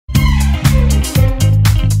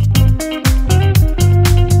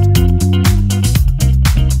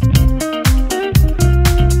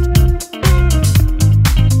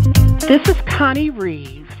This is Connie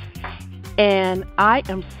Reeves, and I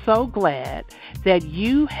am so glad that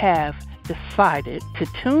you have decided to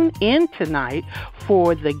tune in tonight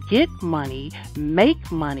for the Get Money,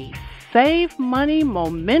 Make Money, Save Money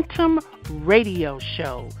Momentum radio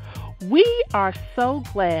show. We are so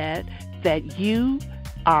glad that you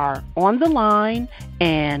are on the line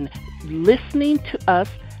and listening to us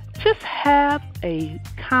just have a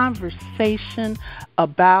conversation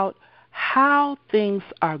about how things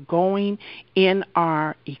are going in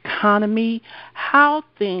our economy, how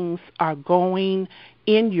things are going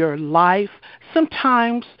in your life.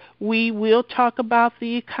 Sometimes we will talk about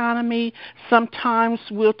the economy. Sometimes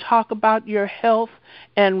we'll talk about your health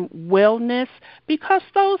and wellness because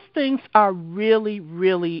those things are really,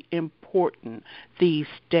 really important these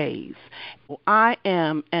days. I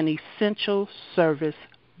am an essential service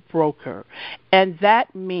broker, and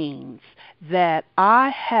that means that I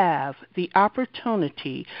have the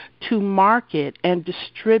opportunity to market and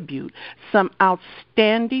distribute some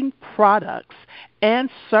outstanding products and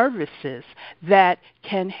services that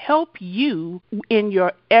can help you in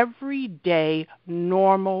your everyday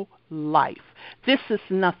normal life. This is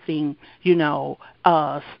nothing,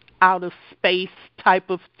 out of space type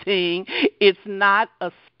of thing. It's not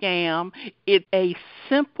a scam. It's a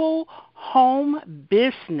simple home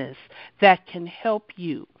business that can help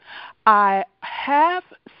you. I have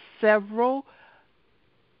several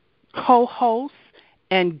co-hosts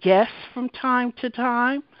and guests from time to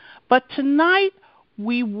time, but tonight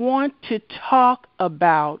we want to talk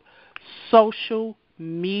about social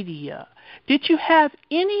media. Did you have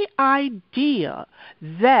any idea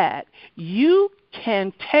that you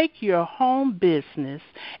can take your home business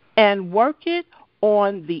and work it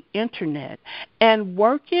on the internet and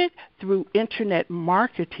work it through internet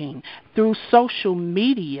marketing, through social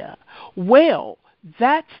media? Well,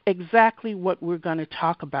 that's exactly what we're going to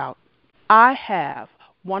talk about. I have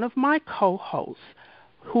one of my co-hosts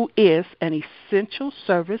who is an essential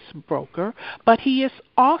service broker, but he is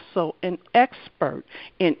also an expert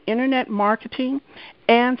in internet marketing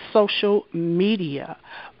and social media.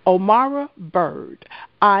 Omara Bird.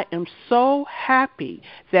 I am so happy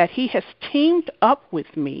that he has teamed up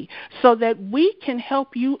with me so that we can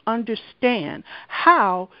help you understand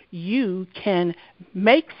how you can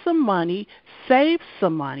make some money, save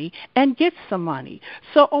some money, and get some money.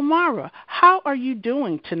 So, Omara, how are you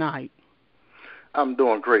doing tonight? I'm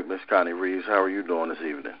doing great, Miss Connie Reeves. How are you doing this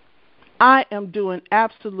evening? I am doing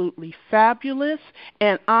absolutely fabulous,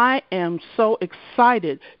 and I am so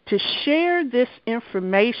excited to share this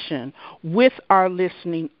information with our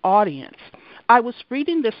listening audience. I was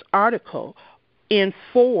reading this article in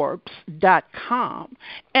Forbes.com,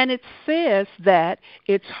 and it says that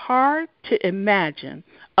it's hard to imagine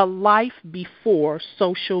a life before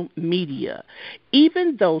social media.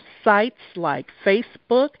 Even though sites like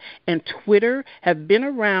Facebook and Twitter have been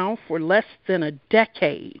around for less than a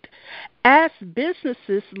decade, as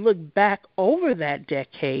businesses look back over that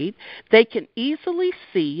decade, they can easily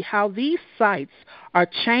see how these sites are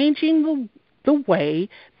changing the way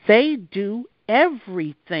they do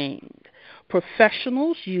everything.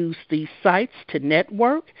 Professionals use these sites to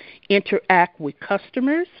network, interact with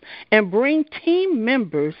customers, and bring team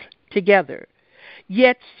members together.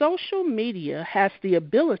 Yet social media has the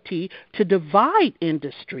ability to divide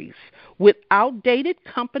industries, with outdated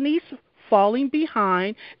companies falling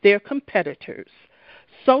behind their competitors.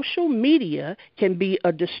 Social media can be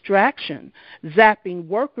a distraction, zapping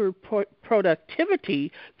worker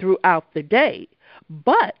productivity throughout the day,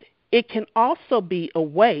 but it can also be a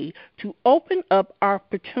way to open up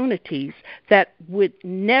opportunities that would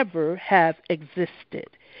never have existed.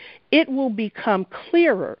 It will become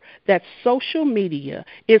clearer that social media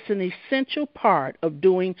is an essential part of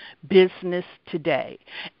doing business today.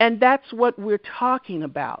 And that's what we're talking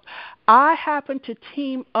about. I happen to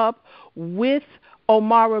team up with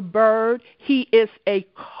Omara Bird. He is a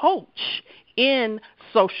coach in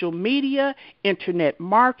social media, internet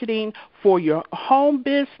marketing for your home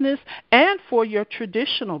business and for your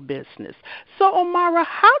traditional business. So, Omara,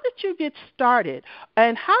 how did you get started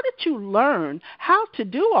and how did you learn how to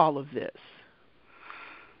do all of this?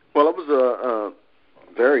 Well, it was a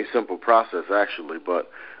very simple process, actually,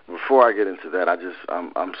 but before I get into that,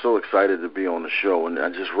 I'm so excited to be on the show, and I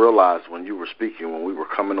just realized when you were speaking, when we were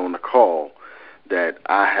coming on the call, that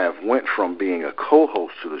I have went from being a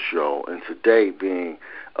co-host to the show and today being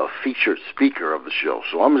a featured speaker of the show.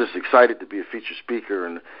 So I'm just excited to be a featured speaker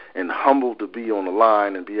and humbled to be on the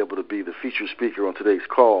line and be able to be the featured speaker on today's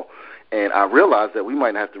call. And I realized that we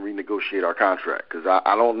might have to renegotiate our contract because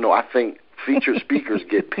I don't know. I think featured speakers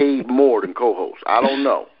get paid more than co-hosts. I don't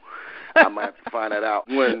know. I might have to find that out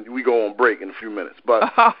when we go on break in a few minutes.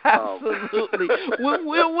 But absolutely,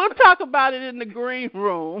 we'll talk about it in the green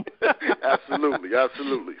room. Absolutely.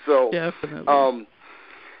 So, definitely.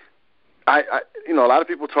 I a lot of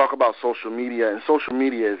people talk about social media, and social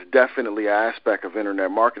media is definitely an aspect of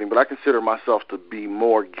internet marketing, but I consider myself to be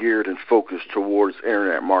more geared and focused towards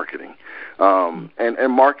internet marketing,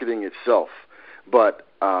 and marketing itself. But,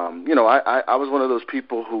 I was one of those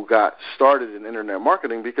people who got started in internet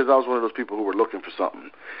marketing because I was one of those people who were looking for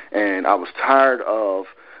something, and I was tired of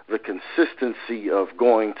the consistency of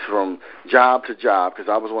going from job to job, because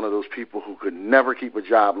I was one of those people who could never keep a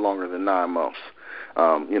job longer than 9 months.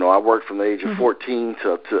 I worked from the age of 14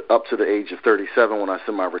 to up to the age of 37 when I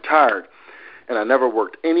semi-retired, and I never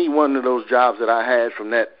worked any one of those jobs that I had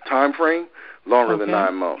from that time frame longer than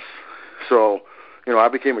 9 months. So, I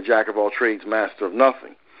became a jack of all trades, master of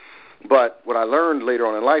nothing. But what I learned later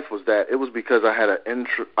on in life was that it was because I had an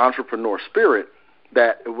entrepreneur spirit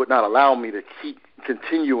that it would not allow me to keep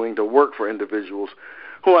continuing to work for individuals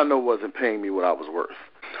who I know wasn't paying me what I was worth.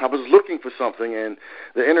 I was looking for something, and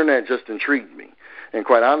the internet just intrigued me. And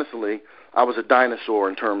quite honestly, I was a dinosaur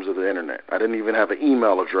in terms of the internet. I didn't even have an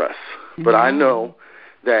email address. But I know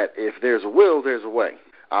that if there's a will, there's a way.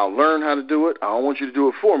 I'll learn how to do it. I don't want you to do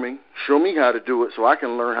it for me. Show me how to do it so I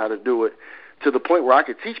can learn how to do it to the point where I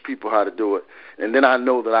can teach people how to do it. And then I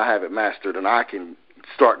know that I have it mastered, and I can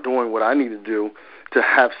start doing what I need to do to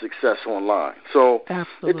have success online. So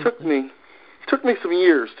It took me some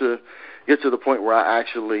years to get to the point where I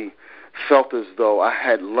actually felt as though I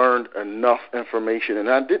had learned enough information, and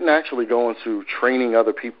I didn't actually go into training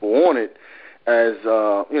other people on it as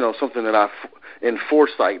something that I in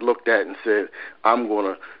foresight looked at and said, I'm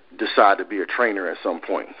going to decide to be a trainer at some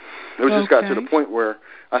point. It just got to the point where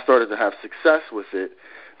I started to have success with it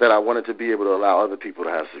that I wanted to be able to allow other people to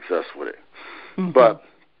have success with it. But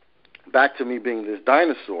back to me being this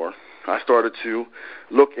dinosaur, I started to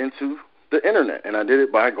look into the internet, and I did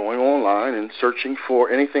it by going online and searching for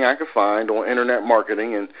anything I could find on internet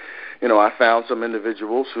marketing. And I found some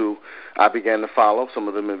individuals who I began to follow. Some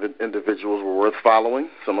of them individuals were worth following,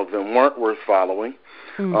 some of them weren't worth following.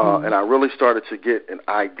 And I really started to get an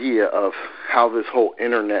idea of how this whole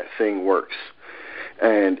internet thing works,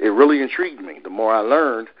 and it really intrigued me. The more I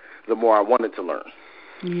learned, the more I wanted to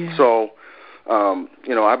learn. So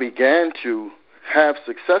I began to have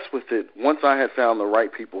success with it once I had found the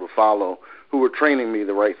right people to follow who were training me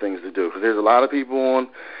the right things to do. Because there's a lot of people on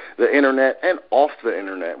the internet and off the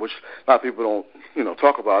internet, which a lot of people don't,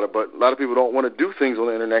 talk about it, but a lot of people don't want to do things on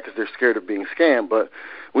the internet because they're scared of being scammed. But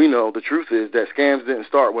we know the truth is that scams didn't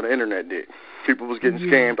start when the internet did. People was getting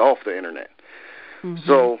scammed off the internet.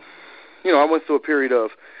 So, I went through a period of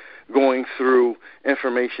going through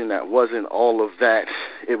information that wasn't all of that.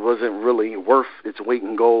 It wasn't really worth its weight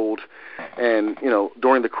in gold. And,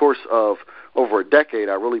 during the course of over a decade,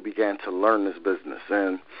 I really began to learn this business.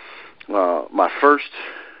 And my first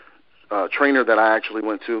trainer that I actually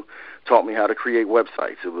went to taught me how to create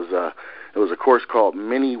websites. It was a course called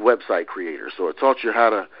Mini Website Creator. So it taught you how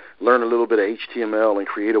to learn a little bit of HTML and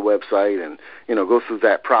create a website and, go through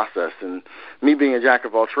that process. And me being a jack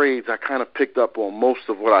of all trades, I kind of picked up on most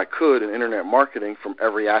of what I could in internet marketing from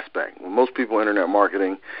every aspect. When most people in internet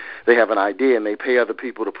marketing, they have an idea and they pay other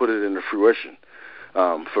people to put it into fruition.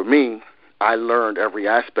 For me, I learned every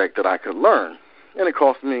aspect that I could learn, and it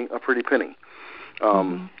cost me a pretty penny.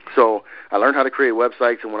 So I learned how to create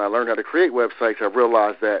websites, and when I learned how to create websites, I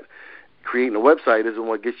realized that creating a website isn't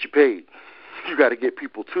what gets you paid. You got to get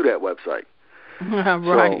people to that website.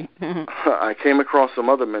 Right. So I came across some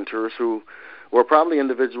other mentors who were probably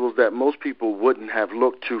individuals that most people wouldn't have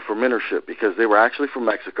looked to for mentorship because they were actually from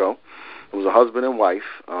Mexico. It was a husband and wife,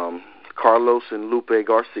 Carlos and Lupe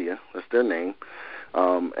Garcia. That's their name.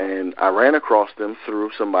 And I ran across them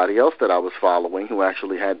through somebody else that I was following who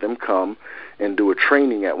actually had them come and do a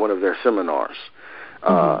training at one of their seminars.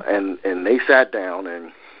 And they sat down,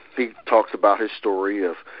 and he talks about his story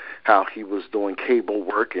of how he was doing cable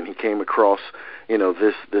work, and he came across,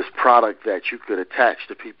 this product that you could attach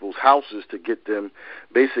to people's houses to get them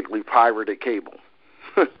basically pirated cable.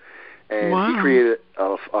 And he created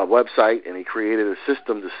a website, and he created a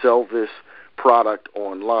system to sell this product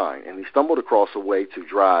online, and he stumbled across a way to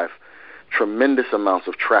drive tremendous amounts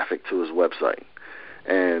of traffic to his website.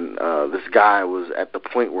 And this guy was at the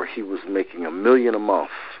point where he was making $1 million a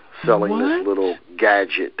month selling this little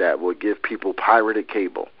gadget that would give people pirated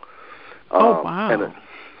cable. And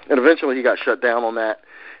eventually he got shut down on that.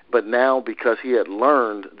 But now, because he had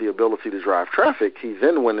learned the ability to drive traffic, he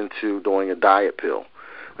then went into doing a diet pill.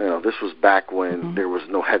 This was back when there was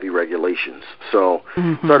no heavy regulations. So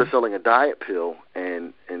started selling a diet pill,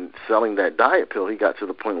 and selling that diet pill, he got to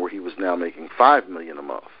the point where he was now making $5 million a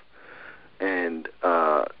month. And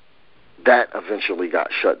that eventually got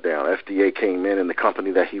shut down. FDA came in, and the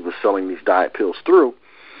company that he was selling these diet pills through,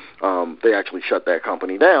 they actually shut that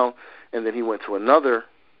company down, and then he went to another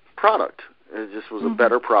product. It just was a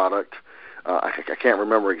better product. I can't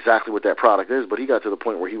remember exactly what that product is, but he got to the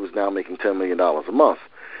point where he was now making $10 million a month.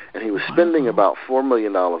 And he was spending about $4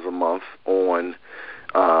 million a month on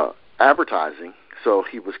advertising, so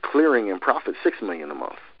he was clearing in profit $6 million a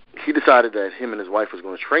month. He decided that him and his wife was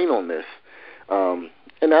going to train on this,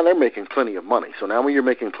 and now they're making plenty of money. So now when you're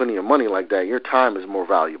making plenty of money like that, your time is more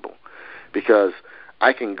valuable, because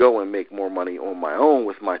I can go and make more money on my own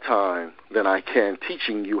with my time than I can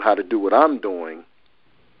teaching you how to do what I'm doing,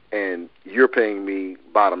 and you're paying me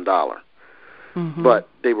bottom dollar. But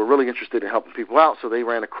they were really interested in helping people out, so they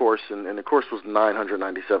ran a course, and the course was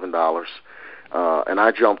 $997. And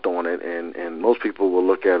I jumped on it, and most people will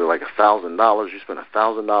look at it like $1,000. You spend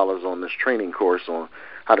 $1,000 on this training course on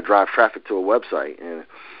how to drive traffic to a website. And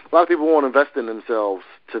a lot of people won't invest in themselves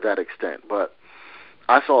to that extent, but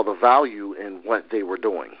I saw the value in what they were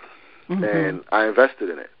doing, and I invested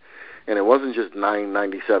in it. And it wasn't just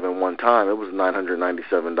 $997 one time; it was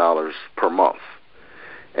 $997 per month.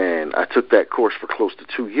 And I took that course for close to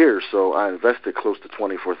 2 years, so I invested close to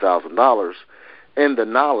 $24,000 in the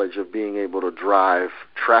knowledge of being able to drive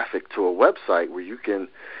traffic to a website where you can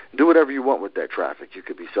do whatever you want with that traffic. You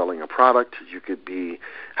could be selling a product, you could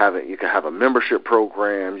have a membership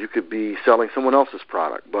program, you could be selling someone else's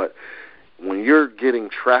product. But when you're getting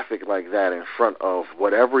traffic like that in front of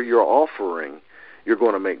whatever you're offering, you're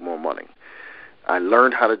going to make more money. I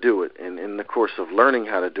learned how to do it, and in the course of learning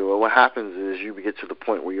how to do it, what happens is you get to the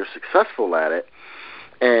point where you're successful at it,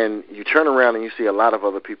 and you turn around and you see a lot of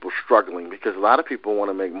other people struggling, because a lot of people want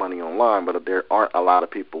to make money online, but there aren't a lot of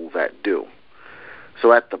people that do.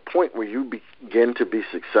 So at the point where you begin to be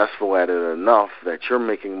successful at it enough that you're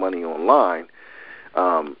making money online,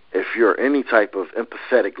 if you're any type of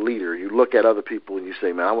empathetic leader, you look at other people and you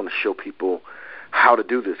say, man, I want to show people how to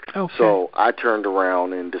do this. Okay. So I turned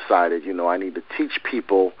around and decided, I need to teach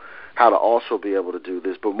people how to also be able to do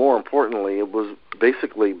this. But more importantly, it was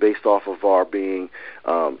basically based off of our being,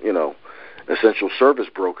 essential service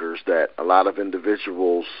brokers, that a lot of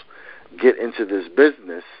individuals get into this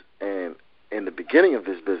business, and in the beginning of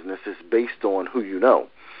this business, it's based on who you know.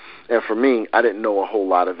 And for me, I didn't know a whole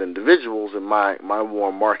lot of individuals, and my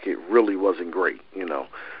warm market really wasn't great.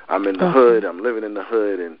 I'm in the hood, I'm living in the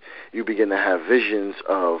hood, and you begin to have visions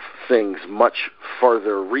of things much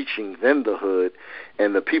further reaching than the hood,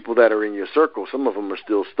 and the people that are in your circle, some of them are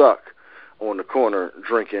still stuck on the corner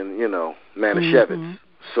drinking, Manischewitz.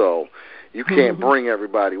 So you can't bring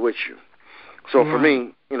everybody with you. So for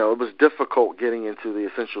me, it was difficult getting into the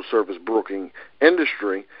essential service broking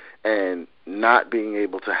industry and not being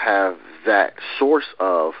able to have that source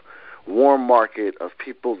of warm market of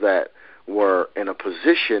people that were in a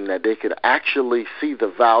position that they could actually see the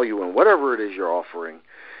value in whatever it is you're offering,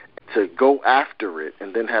 to go after it,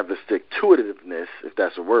 and then have the stick-to-itiveness, if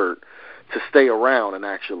that's a word, to stay around and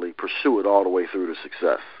actually pursue it all the way through to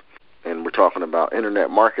success. And we're talking about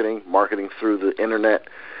internet marketing through the internet.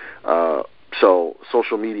 So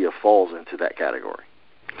social media falls into that category.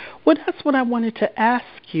 Well, that's what I wanted to ask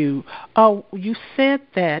you. You said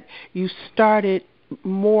that you started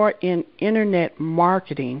more in internet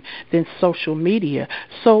marketing than social media.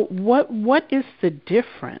 So what is the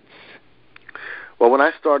difference? Well, when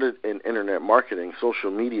I started in internet marketing,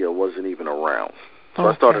 social media wasn't even around. So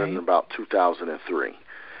I started in about 2003.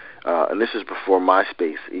 And this is before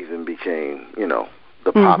MySpace even became,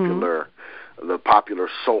 the popular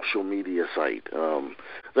social media site.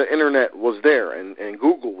 The internet was there, and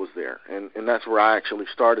Google was there, and that's where I actually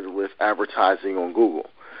started with advertising on Google.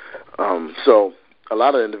 So a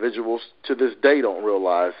lot of individuals to this day don't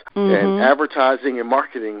realize, and advertising and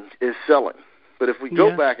marketing is selling. But if we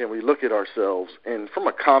go back and we look at ourselves, and from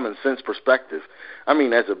a common sense perspective,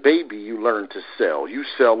 as a baby, you learn to sell. You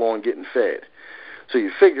sell on getting fed. So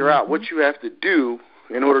you figure out what you have to do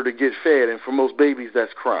in order to get fed, and for most babies,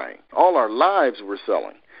 that's crying. All our lives we're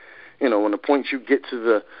selling. When the point you get to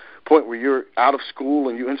the point where you're out of school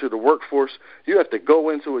and you enter the workforce, you have to go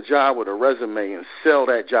into a job with a resume and sell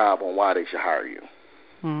that job on why they should hire you.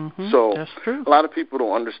 So that's true. A lot of people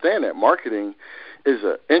don't understand that marketing is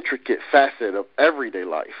an intricate facet of everyday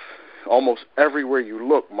life. Almost everywhere you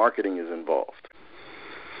look, marketing is involved.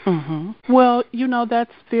 Well,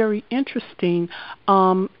 that's very interesting.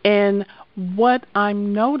 And what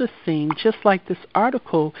I'm noticing, just like this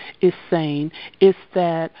article is saying, is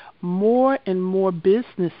that more and more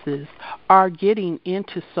businesses are getting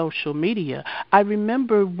into social media. I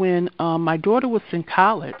remember when my daughter was in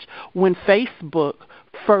college, when Facebook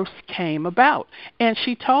first came about. And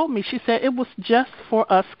she told me, she said it was just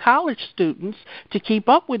for us college students to keep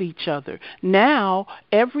up with each other. Now,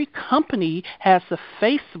 every company has a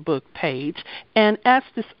Facebook page, and as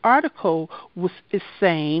this article is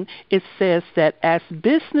saying, it says that as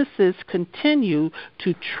businesses continue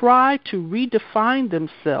to try to redefine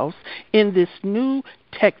themselves in this new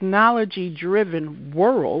technology-driven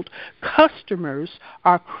world, customers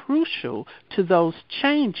are crucial to those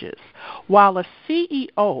changes. While a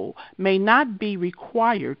CEO may not be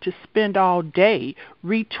required to spend all day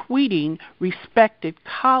retweeting respected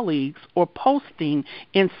colleagues or posting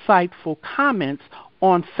insightful comments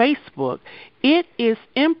on Facebook, it is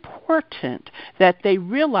important that they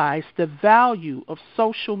realize the value of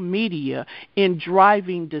social media in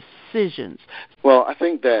driving decisions. Well, I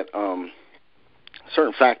think that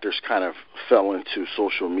certain factors kind of fell into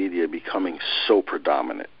social media becoming so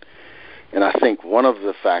predominant. And I think one of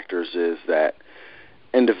the factors is that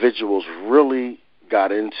individuals really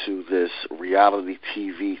got into this reality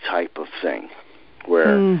TV type of thing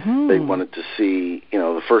where they wanted to see,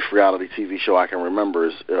 the first reality TV show I can remember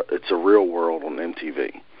is It's a Real World on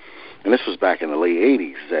MTV. And this was back in the late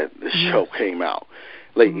 80s that this show came out.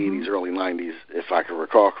 Late 80s, early 90s, if I can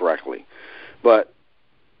recall correctly. But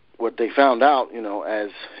what they found out, as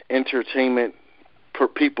entertainment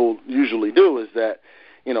people usually do, is that,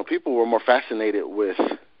 people were more fascinated with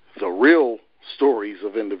the real stories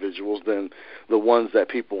of individuals than the ones that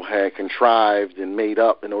people had contrived and made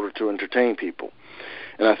up in order to entertain people.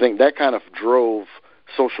 And I think that kind of drove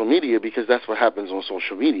social media, because that's what happens on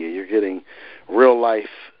social media. You're getting real life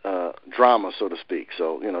drama, so to speak.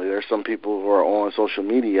 So, there's some people who are on social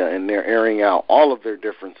media and they're airing out all of their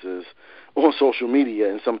differences on social media,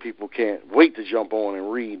 and some people can't wait to jump on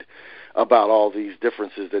and read about all these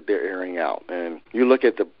differences that they're airing out. And you look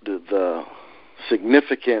at the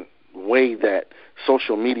significant way that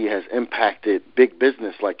social media has impacted big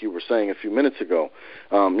business, like you were saying a few minutes ago.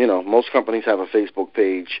 Most companies have a Facebook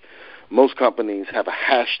page. Most companies have a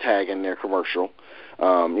hashtag in their commercial.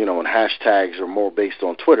 And hashtags are more based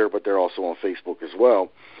on Twitter, but they're also on Facebook as well.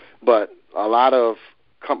 But a lot of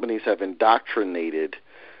companies have indoctrinated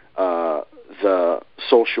the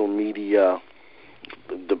social media,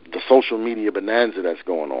 the social media bonanza that's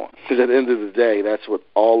going on. Because at the end of the day, that's what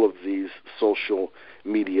all of these social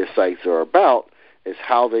media sites are about, is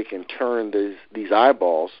how they can turn these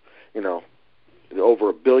eyeballs, over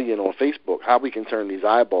 1 billion on Facebook, how we can turn these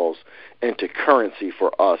eyeballs into currency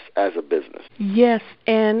for us as a business. Yes,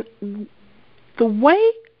 and the way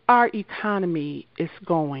our economy is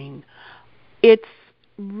going, it's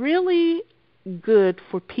really good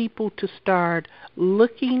for people to start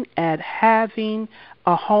looking at having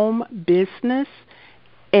a home business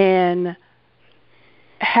and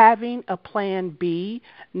having a plan B,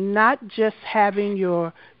 not just having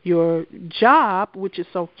your job, which is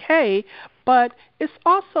okay, but it's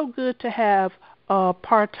also good to have a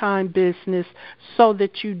part-time business so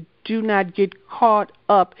that you do not get caught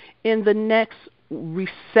up in the next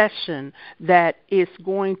recession that is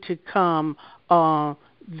going to come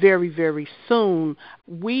very, very soon.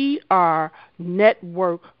 We are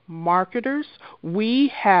network marketers.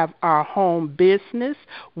 We have our home business.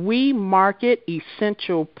 We market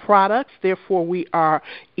essential products. Therefore, we are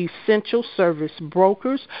essential service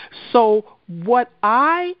brokers. So what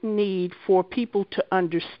I need for people to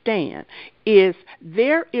understand is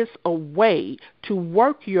there is a way to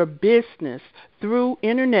work your business through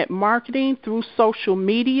internet marketing, through social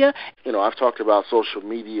media. I've talked about social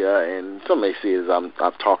media, and some may see it as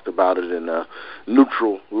I've talked about it in a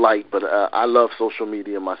neutral light, but I love social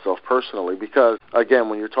media myself personally because, again,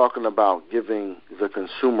 when you're talking about giving the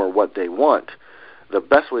consumer what they want, the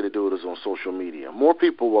best way to do it is on social media. More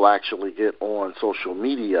people will actually get on social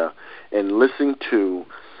media and listen to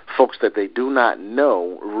folks that they do not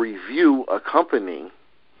know review a company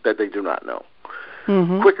that they do not know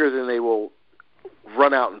quicker than they will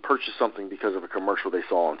run out and purchase something because of a commercial they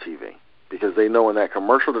saw on TV. Because they know in that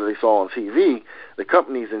commercial that they saw on TV, the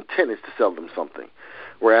company's intent is to sell them something.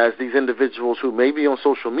 Whereas these individuals who may be on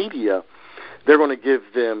social media, they're going to give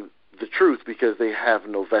them the truth because they have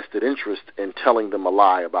no vested interest in telling them a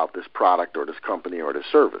lie about this product or this company or this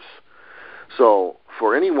service. So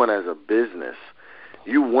for anyone as a business,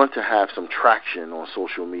 you want to have some traction on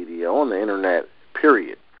social media, on the internet,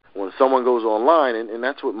 period. when someone goes online, and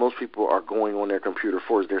that's what most people are going on their computer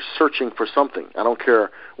for, is they're searching for something. I don't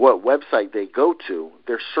care what website they go to,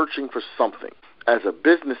 they're searching for something. As a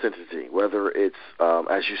business entity, whether it's,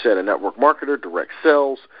 as you said, a network marketer, direct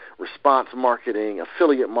sales, response marketing,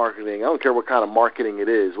 affiliate marketing, I don't care what kind of marketing it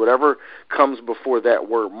is, whatever comes before that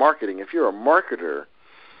word marketing, if you're a marketer,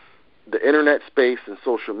 the internet space and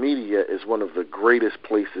social media is one of the greatest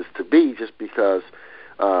places to be, just because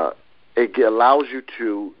it allows you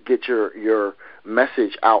to get your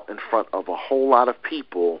message out in front of a whole lot of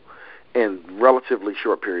people in relatively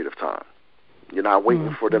short period of time. You're not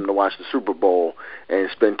waiting for them to watch the Super Bowl and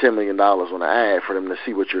spend $10 million on an ad for them to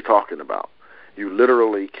see what you're talking about. You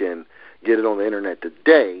literally can get it on the internet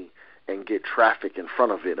today and get traffic in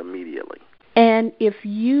front of it immediately. And if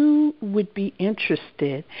you would be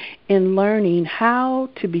interested in learning how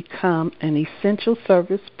to become an essential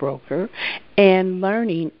service broker and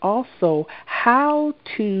learning also how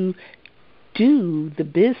to do the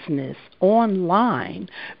business online,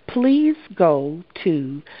 please go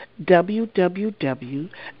to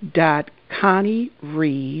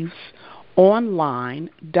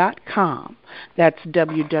www.conniereevesonline.com. That's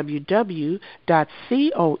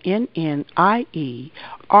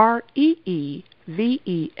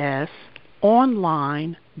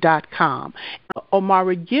www.conniereevesonline.com.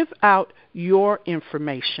 Omari, give out your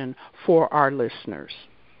information for our listeners.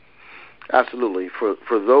 Absolutely.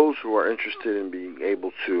 For those who are interested in being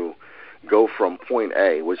able to go from point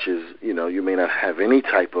A, which is, you may not have any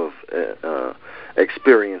type of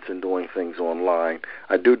experience in doing things online,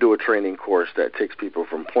 I do a training course that takes people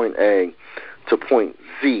from point A to point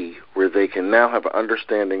Z, where they can now have an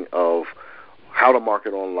understanding of how to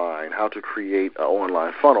market online, how to create an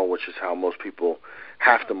online funnel, which is how most people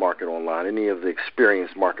have to market online. Any of the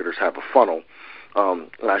experienced marketers have a funnel. And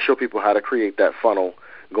I show people how to create that funnel,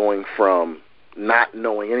 going from not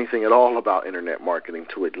knowing anything at all about internet marketing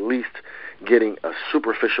to at least getting a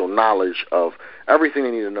superficial knowledge of everything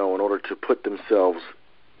they need to know in order to put themselves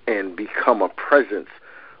and become a presence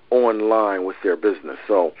online with their business.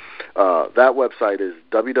 So that website is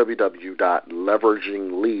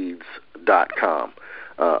www.leveragingleads.com.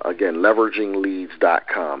 Again,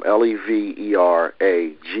 leveragingleads.com.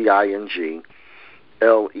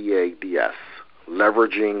 LEVERAGINGLEADS.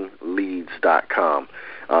 leveragingleads.com.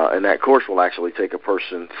 And that course will actually take a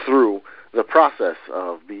person through the process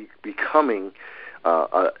of becoming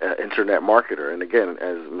an internet marketer. And again,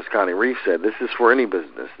 as Ms. Connie Reeves said, this is for any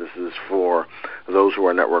business. This is for those who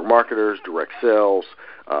are network marketers, direct sales,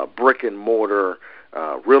 brick and mortar,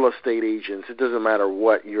 real estate agents. It doesn't matter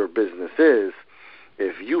what your business is.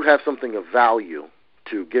 If you have something of value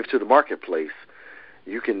to give to the marketplace,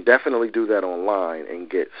 you can definitely do that online and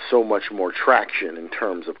get so much more traction in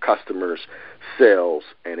terms of customers, sales,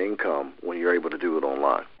 and income when you're able to do it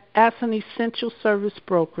online. As an essential service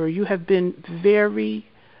broker, you have been very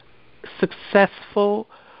successful,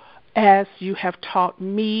 as you have taught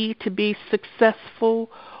me to be successful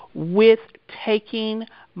with taking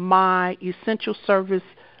my essential service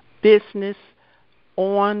business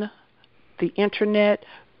on the internet,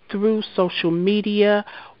 through social media.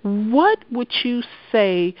 What would you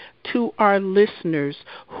say to our listeners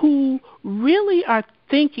who really are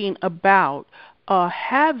thinking about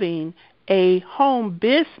having a home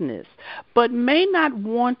business but may not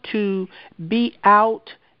want to be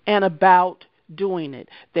out and about doing it?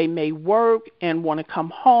 They may work and want to come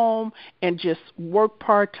home and just work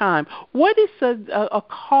part-time. What is a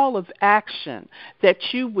call of action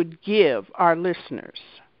that you would give our listeners?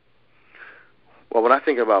 Well, when I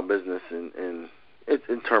think about business in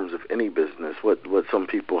terms of any business, what some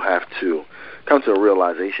people have to come to a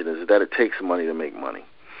realization is that it takes money to make money.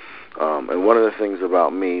 And one of the things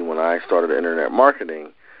about me, when I started internet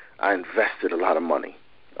marketing, I invested a lot of money.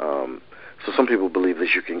 So some people believe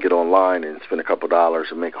that you can get online and spend a couple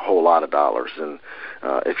dollars and make a whole lot of dollars. And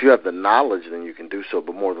if you have the knowledge, then you can do so,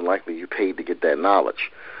 but more than likely you paid to get that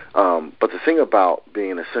knowledge. But the thing about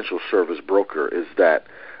being an essential service broker is that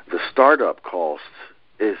the startup cost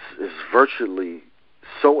is virtually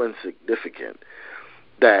so insignificant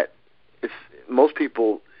that most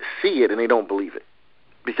people see it and they don't believe it,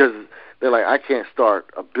 because they're like, I can't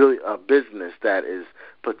start a business that is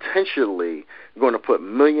potentially going to put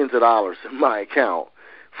millions of dollars in my account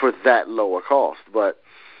for that lower cost. But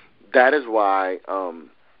that is why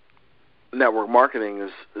network marketing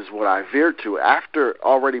is what I veered to. After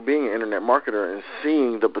already being an internet marketer and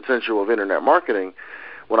seeing the potential of internet marketing,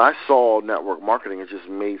 when I saw network marketing, it just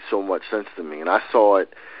made so much sense to me. And I saw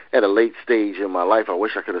it at a late stage in my life. I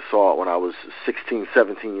wish I could have saw it when I was 16,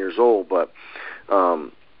 17 years old. But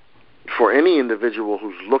for any individual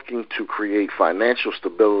who's looking to create financial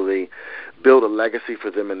stability, build a legacy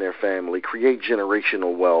for them and their family, create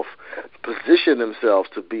generational wealth, position themselves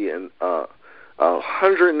to be in a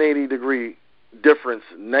 180-degree difference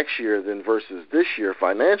next year than versus this year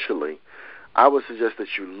financially, I would suggest that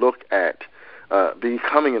you look at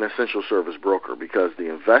becoming an essential service broker, because the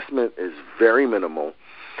investment is very minimal,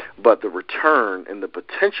 but the return and the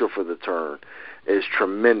potential for the return is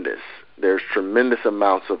tremendous. There's tremendous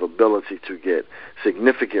amounts of ability to get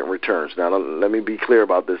significant returns. Now, let me be clear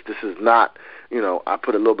about this. This is not, I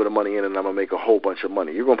put a little bit of money in and I'm going to make a whole bunch of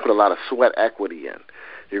money. You're going to put a lot of sweat equity in.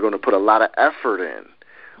 You're going to put a lot of effort in.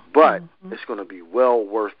 But it's going to be well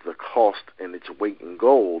worth the cost and its weight in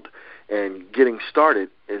gold. And getting started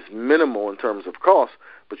is minimal in terms of cost,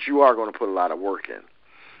 but you are going to put a lot of work in.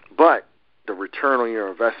 But the return on your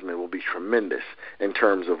investment will be tremendous in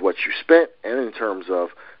terms of what you spent and in terms of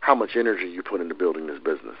how much energy you put into building this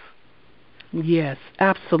business. Yes,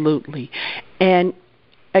 absolutely. And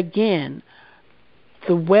again,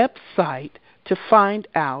 the website to find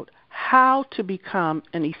out how to become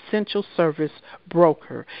an essential service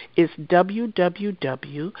broker is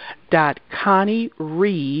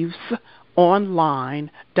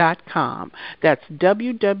www.conniereevesonline.com. That's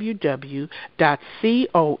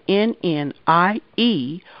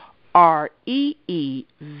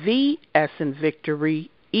www.conniereeves as in Victory,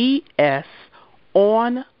 ES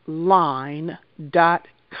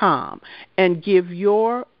online.com. And give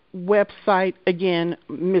your website again,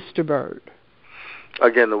 Mr. Bird.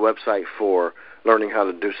 Again, the website for learning how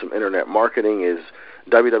to do some internet marketing is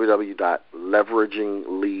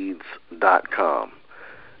www.leveragingleads.com.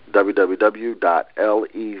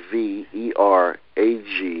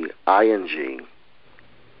 www.leveraging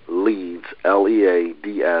leads,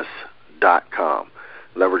 leads.com.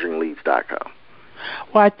 leveragingleads.com.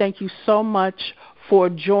 Well, I thank you so much for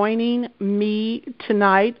joining me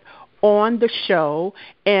tonight on the show,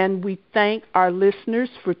 and we thank our listeners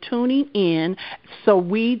for tuning in so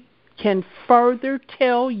we can further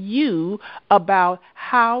tell you about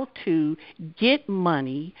how to get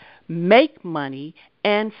money, make money,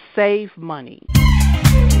 and save money.